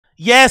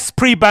Yes,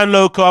 pre-ban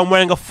loco, I'm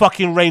wearing a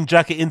fucking rain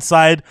jacket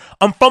inside.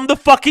 I'm from the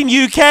fucking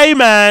UK,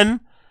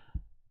 man.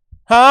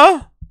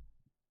 Huh?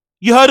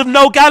 You heard of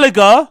No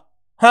Gallagher?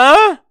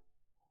 Huh?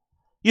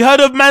 You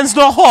heard of Man's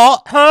Not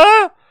Hot?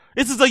 Huh?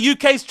 This is the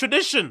UK's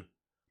tradition.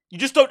 You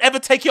just don't ever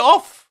take it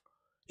off.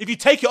 If you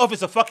take it off,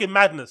 it's a fucking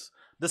madness.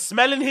 The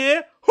smell in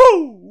here,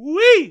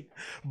 whoo-wee.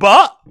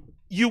 But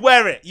you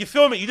wear it. You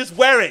feel me? You just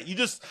wear it. You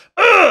just,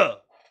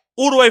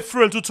 all the way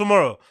through until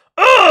tomorrow.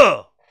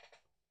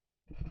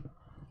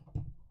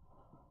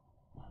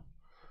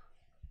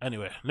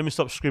 Anyway, let me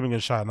stop screaming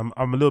and shouting.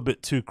 I'm a little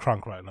bit too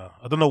crunk right now.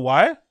 I don't know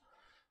why.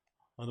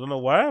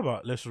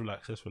 But let's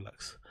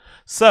relax.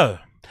 So,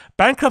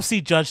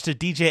 bankruptcy judge to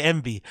DJ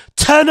Envy.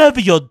 Turn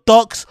over your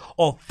docs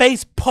or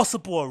face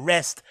possible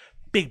arrest,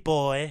 big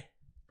boy.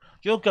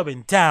 You're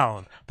going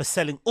down for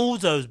selling all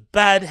those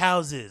bad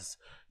houses.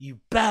 You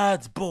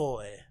bad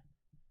boy.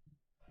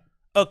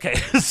 Okay,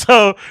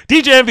 so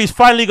DJ Envy's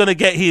finally going to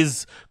get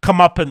his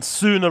comeuppance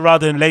sooner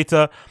rather than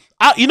later.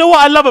 You know what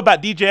I love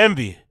about DJ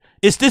Envy?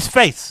 It's this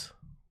face.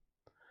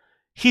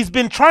 He's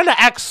been trying to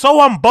act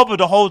so unbothered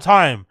the whole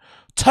time.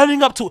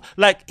 Turning up to,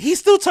 like, he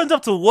still turns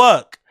up to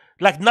work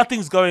like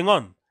nothing's going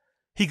on.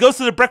 He goes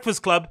to the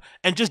Breakfast Club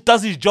and just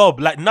does his job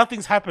like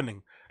nothing's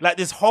happening. Like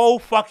this whole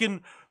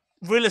fucking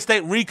real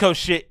estate RICO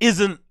shit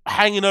isn't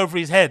hanging over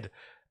his head.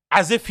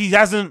 As if he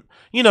hasn't,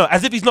 you know,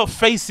 as if he's not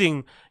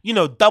facing, you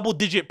know,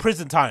 double-digit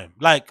prison time.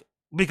 Like,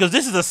 because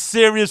this is a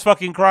serious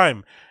fucking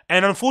crime.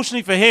 And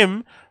unfortunately for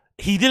him,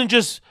 he didn't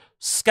just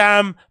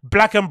scam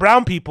black and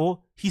brown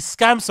people. He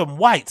scammed some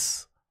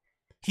whites.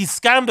 He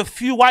scammed a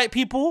few white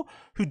people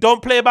who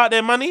don't play about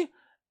their money,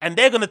 and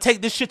they're going to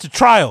take this shit to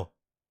trial.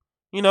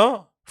 You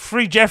know?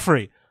 Free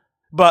Jeffrey.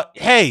 But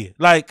hey,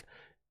 like,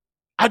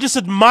 I just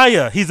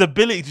admire his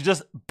ability to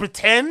just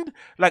pretend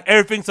like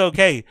everything's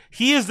okay.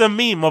 He is the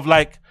meme of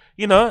like,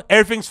 you know,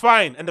 everything's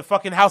fine and the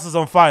fucking house is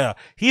on fire.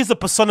 He is the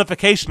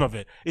personification of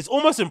it. It's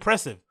almost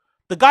impressive.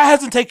 The guy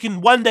hasn't taken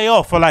one day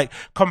off for like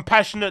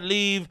compassionate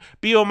leave,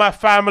 be with my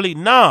family.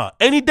 Nah,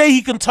 any day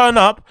he can turn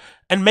up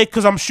and make,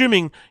 because I'm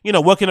assuming, you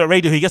know, working at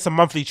radio, he gets a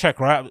monthly check,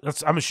 right?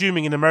 I'm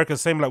assuming in America,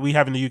 same like we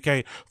have in the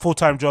UK,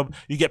 full-time job,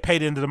 you get paid at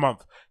the end of the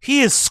month.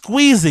 He is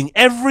squeezing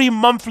every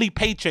monthly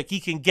paycheck he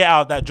can get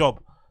out of that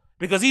job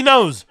because he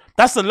knows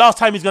that's the last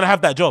time he's going to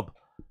have that job.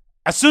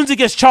 As soon as he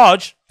gets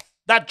charged,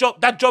 that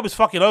job is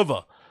fucking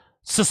over.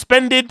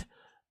 Suspended,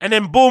 and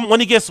then boom,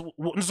 when he gets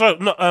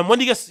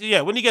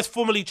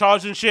formally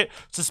charged and shit,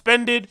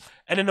 suspended,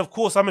 and then of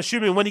course I'm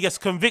assuming when he gets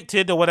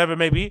convicted or whatever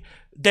maybe,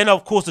 then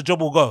of course the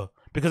job will go.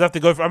 Because I have to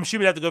go through, I'm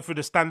assuming they have to go through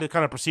the standard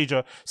kind of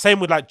procedure. Same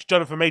with like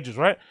Jonathan Majors,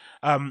 right?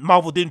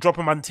 Marvel didn't drop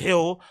him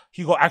until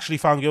he got actually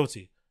found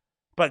guilty.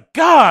 But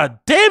god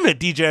damn it,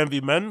 DJ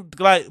Envy, man.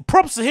 Like,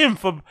 props to him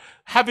for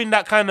having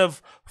that kind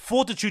of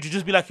fortitude to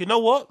just be like, you know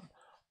what?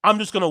 I'm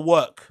just gonna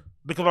work.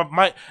 Because I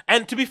might,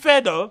 and to be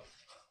fair though,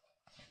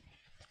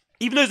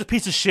 even though he's a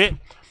piece of shit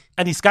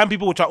and he scammed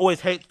people, which I always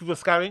hate people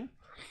scamming,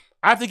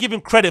 I have to give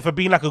him credit for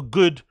being like a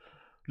good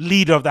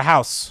leader of the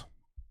house.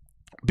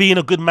 Being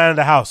a good man of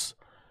the house.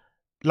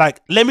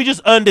 Like, let me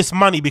just earn this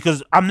money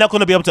because I'm not going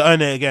to be able to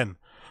earn it again.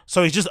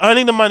 So he's just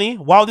earning the money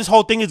while this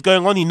whole thing is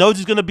going on. He knows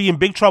he's going to be in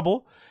big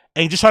trouble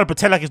and he's just trying to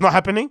pretend like it's not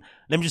happening.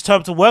 Let me just turn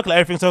up to work, like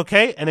everything's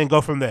okay, and then go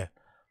from there.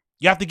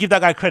 You have to give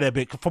that guy credit a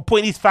bit for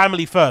putting his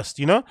family first,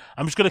 you know?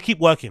 I'm just going to keep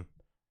working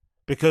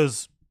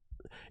because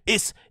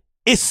it's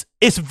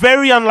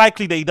very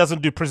unlikely that he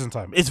doesn't do prison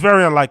time. It's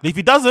very unlikely. If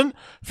he doesn't,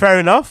 fair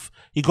enough.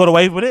 He got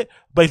away with it,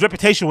 but his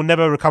reputation will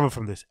never recover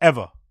from this,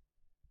 ever.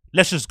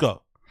 Let's just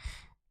go.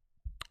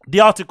 The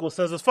article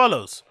says as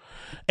follows.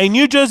 A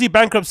New Jersey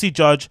bankruptcy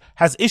judge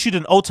has issued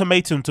an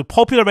ultimatum to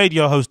popular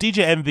radio host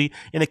DJ Envy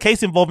in a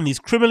case involving his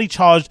criminally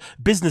charged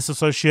business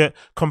associate,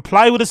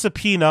 comply with a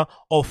subpoena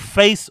or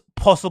face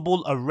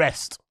possible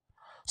arrest.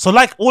 So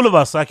like all of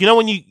us, like, you know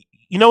when you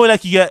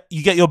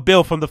get your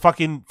bill from the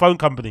fucking phone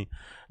company.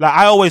 Like,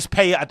 I always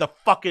pay it at the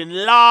fucking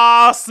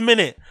last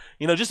minute.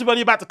 You know, just when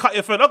you're about to cut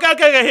your phone.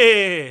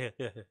 Okay.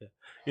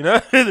 You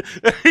know?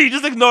 You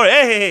just ignore it.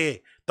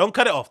 Hey. Don't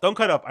cut it off. Don't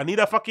cut it off. I need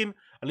that fucking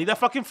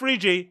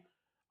 3G.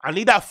 I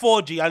need that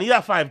 4G. I need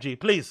that 5G.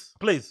 Please.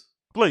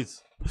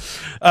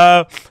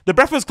 The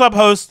Breakfast Club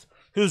host,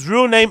 whose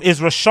real name is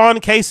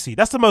Rashawn Casey.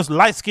 That's the most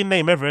light-skinned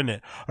name ever, isn't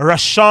it?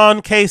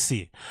 Rashawn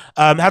Casey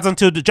has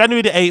until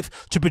January the 8th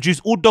to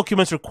produce all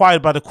documents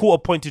required by the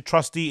court-appointed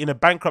trustee in a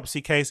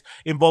bankruptcy case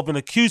involving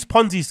accused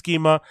Ponzi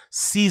schemer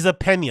Cesar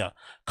Pena,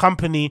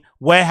 company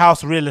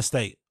Warehouse Real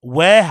Estate.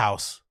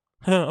 Warehouse.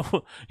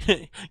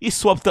 You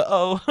swapped the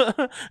O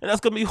and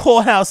that's gonna be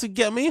whorehouse, you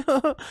get me?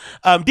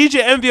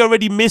 DJ Envy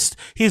already missed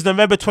his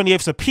November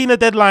 28th subpoena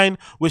deadline,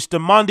 which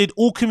demanded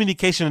all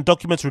communication and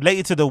documents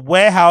related to the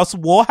Warhouse.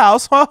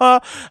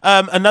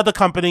 Another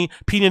company,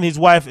 Pena and his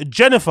wife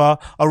Jennifer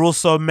are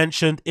also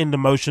mentioned in the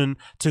motion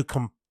to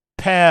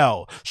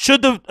compel.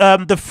 Should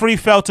the three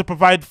fail to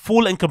provide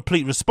full and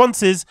complete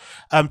responses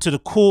to the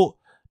court,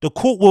 The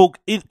court will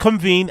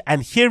convene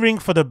and hearing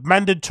for the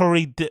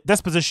mandatory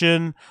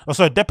deposition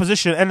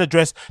and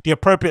address the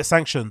appropriate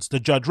sanctions, the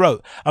judge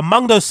wrote.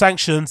 Among those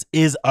sanctions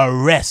is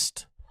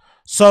arrest.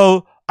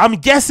 So I'm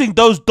guessing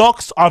those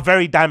docs are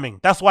very damning.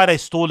 That's why they're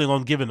stalling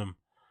on giving them.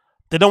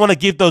 They don't want to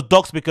give those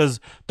docs because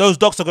those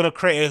docs are going to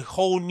create a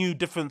whole new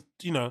different,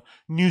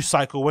 news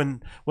cycle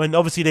when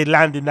obviously they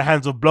land in the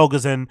hands of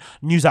bloggers and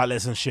news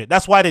outlets and shit.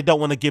 That's why they don't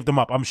want to give them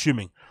up, I'm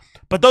assuming.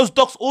 But those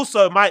docs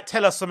also might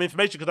tell us some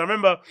information, because I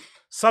remember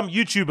some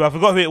YouTuber, I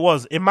forgot who it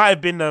was. It might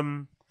have been, I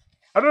don't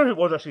know who it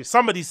was actually.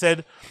 Somebody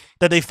said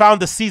that they found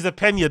the Cesar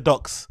Pena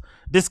docs.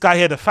 This guy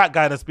here, the fat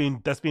guy that's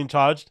being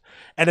charged,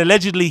 and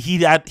allegedly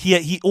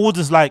he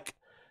orders like,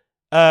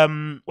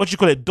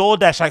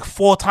 DoorDash like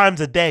 4 times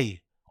a day.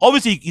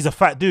 Obviously, he's a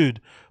fat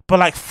dude, but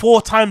like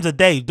 4 times a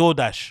day,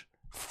 DoorDash.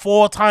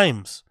 4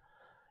 times.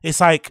 It's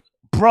like,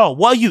 bro,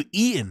 what are you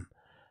eating?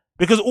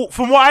 Because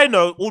from what I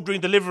know, ordering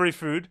delivery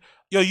food,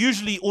 you're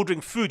usually ordering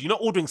food. You're not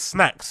ordering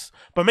snacks.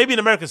 But maybe in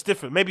America it's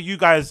different. Maybe you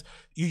guys,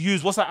 you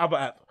use, what's that other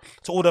app?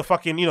 To order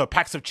fucking,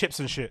 packs of chips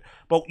and shit.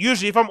 But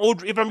usually if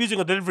I'm using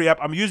a delivery app,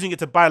 I'm using it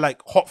to buy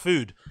like hot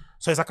food.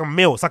 So it's like a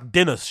meal. It's like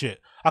dinner shit.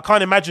 I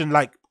can't imagine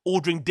like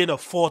ordering dinner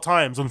 4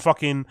 times on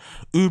fucking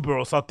Uber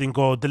or something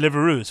or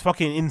Deliveroo. It's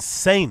fucking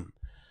insane.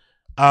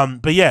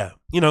 But yeah,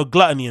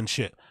 gluttony and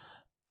shit.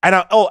 And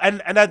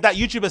that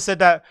YouTuber said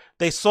that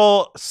they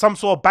saw some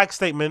sort of back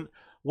statement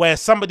where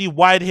somebody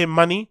wired him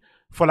money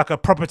for like a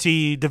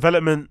property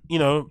development,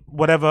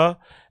 whatever.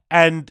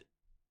 And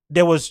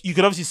you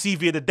could obviously see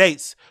via the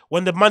dates,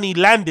 when the money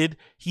landed,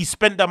 he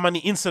spent that money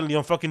instantly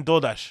on fucking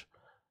DoorDash.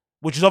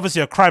 Which is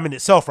obviously a crime in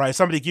itself, right? If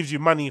somebody gives you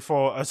money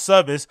for a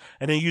service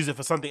and then use it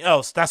for something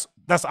else, that's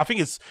I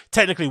think it's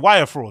technically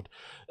wire fraud,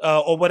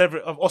 or whatever,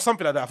 or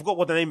something like that. I forgot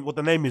what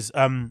the name is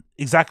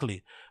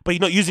exactly. But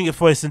you're not using it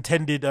for its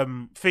intended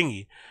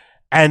thingy,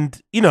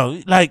 and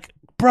like,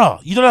 bro,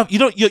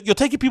 you're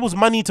taking people's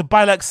money to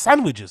buy like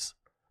sandwiches,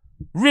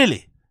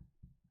 really.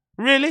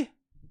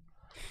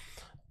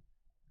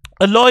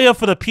 A lawyer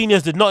for the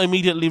Penas did not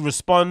immediately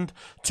respond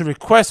to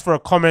requests for a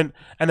comment.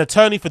 An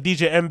attorney for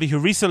DJ Envy, who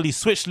recently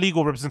switched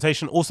legal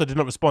representation, also did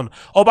not respond.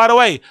 Oh, by the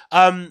way,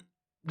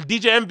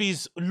 DJ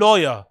Envy's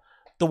lawyer,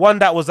 the one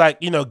that was like,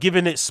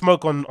 giving it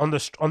smoke on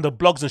the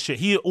blogs and shit,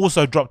 he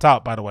also dropped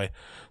out, by the way.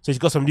 So he's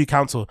got some new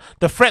counsel.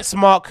 The threats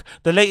mark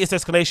the latest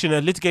escalation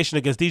in litigation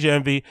against DJ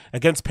Envy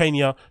against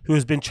Pena, who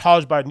has been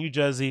charged by New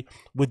Jersey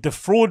with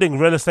defrauding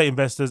real estate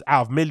investors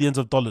out of millions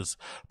of dollars.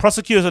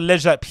 Prosecutors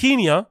allege that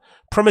Pena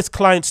promised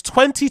clients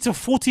 20 to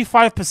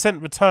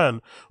 45%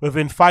 return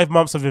within 5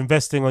 months of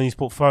investing on his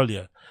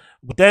portfolio.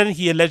 Then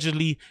he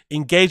allegedly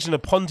engaged in a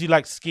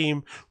Ponzi-like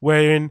scheme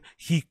wherein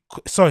he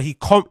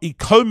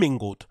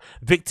commingled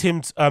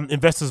victims'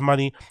 investors'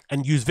 money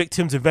and used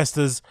victims'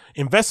 investors'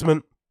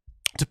 investment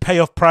to pay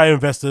off prior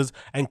investors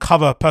and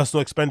cover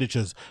personal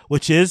expenditures,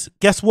 which is,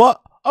 guess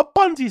what? A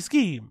Ponzi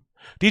scheme.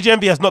 DJ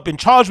Envy has not been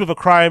charged with a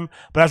crime,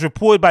 but as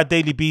reported by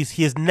Daily Beast,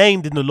 he is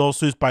named in the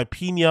lawsuits by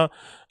Pena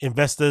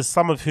investors,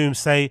 some of whom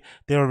say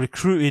they were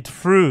recruited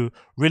through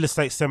real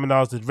estate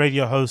seminars that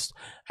radio hosts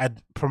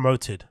had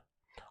promoted.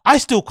 I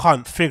still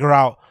can't figure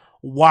out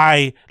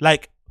why.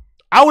 Like,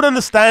 I would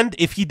understand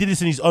if he did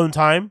this in his own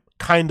time,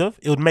 kind of.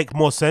 It would make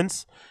more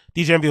sense.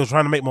 DJ Envy was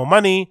trying to make more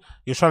money.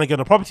 He was trying to get on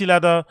a property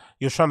ladder.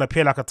 He was trying to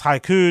appear like a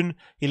tycoon.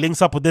 He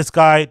links up with this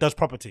guy, does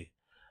property.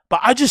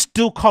 But I just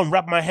still can't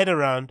wrap my head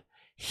around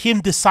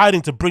him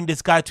deciding to bring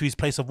this guy to his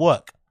place of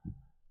work.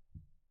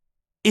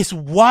 It's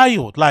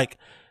wild. Like,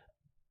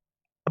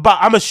 but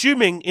I'm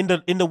assuming in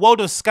the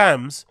world of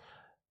scams,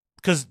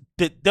 because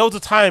there was a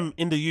time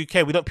in the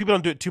UK, people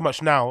don't do it too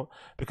much now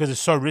because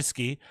it's so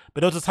risky, but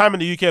there was a time in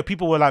the UK where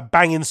people were like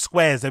banging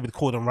squares, they would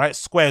call them, right?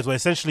 Squares, where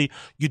essentially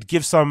you'd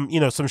give some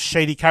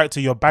shady character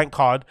your bank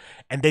card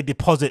and they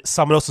deposit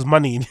someone else's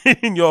money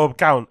in your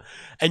account.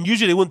 And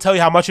usually they wouldn't tell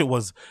you how much it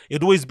was.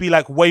 It'd always be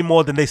like way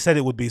more than they said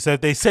it would be. So if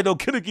they said they're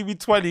going to give you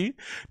 20,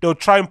 they'll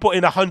try and put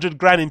in 100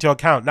 grand into your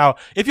account. Now,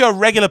 if you're a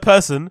regular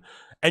person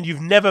and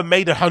you've never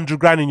made 100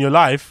 grand in your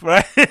life,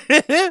 right?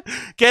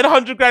 Getting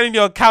 100 grand in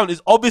your account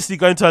is obviously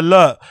going to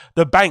alert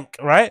the bank,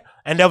 right?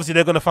 And obviously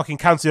they're going to fucking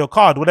cancel your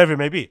card, whatever it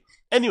may be.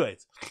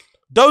 Anyways,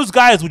 those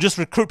guys will just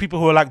recruit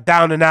people who are like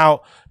down and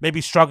out, maybe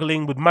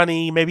struggling with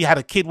money, maybe had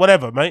a kid,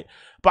 whatever, mate.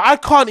 But I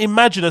can't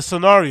imagine a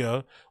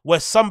scenario where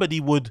somebody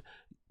would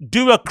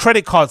do a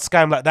credit card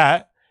scam like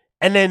that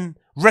and then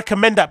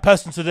recommend that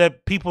person to their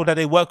people that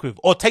they work with,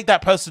 or take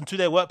that person to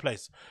their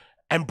workplace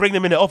and bring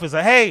them in the office.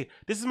 Like, hey,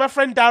 this is my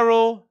friend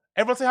Daryl.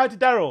 Everyone say hi to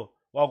Daryl.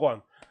 Well, go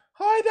on.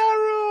 Hi,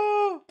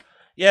 Daryl.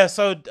 Yeah,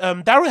 so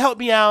Daryl helped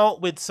me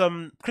out with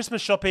some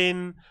Christmas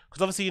shopping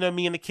because obviously,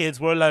 me and the kids,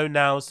 we're alone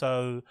now.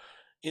 So,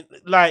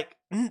 why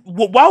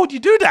would you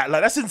do that?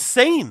 Like, that's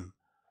insane.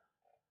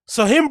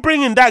 So him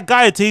bringing that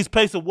guy to his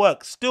place of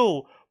work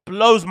still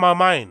blows my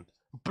mind.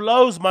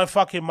 Blows my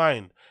fucking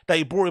mind that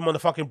he brought him on the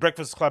fucking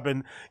Breakfast Club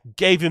and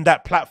gave him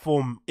that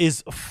platform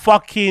is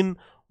fucking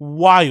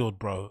wild,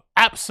 bro.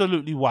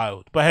 Absolutely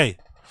wild. But hey,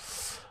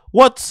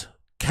 what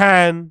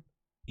can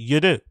you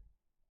do?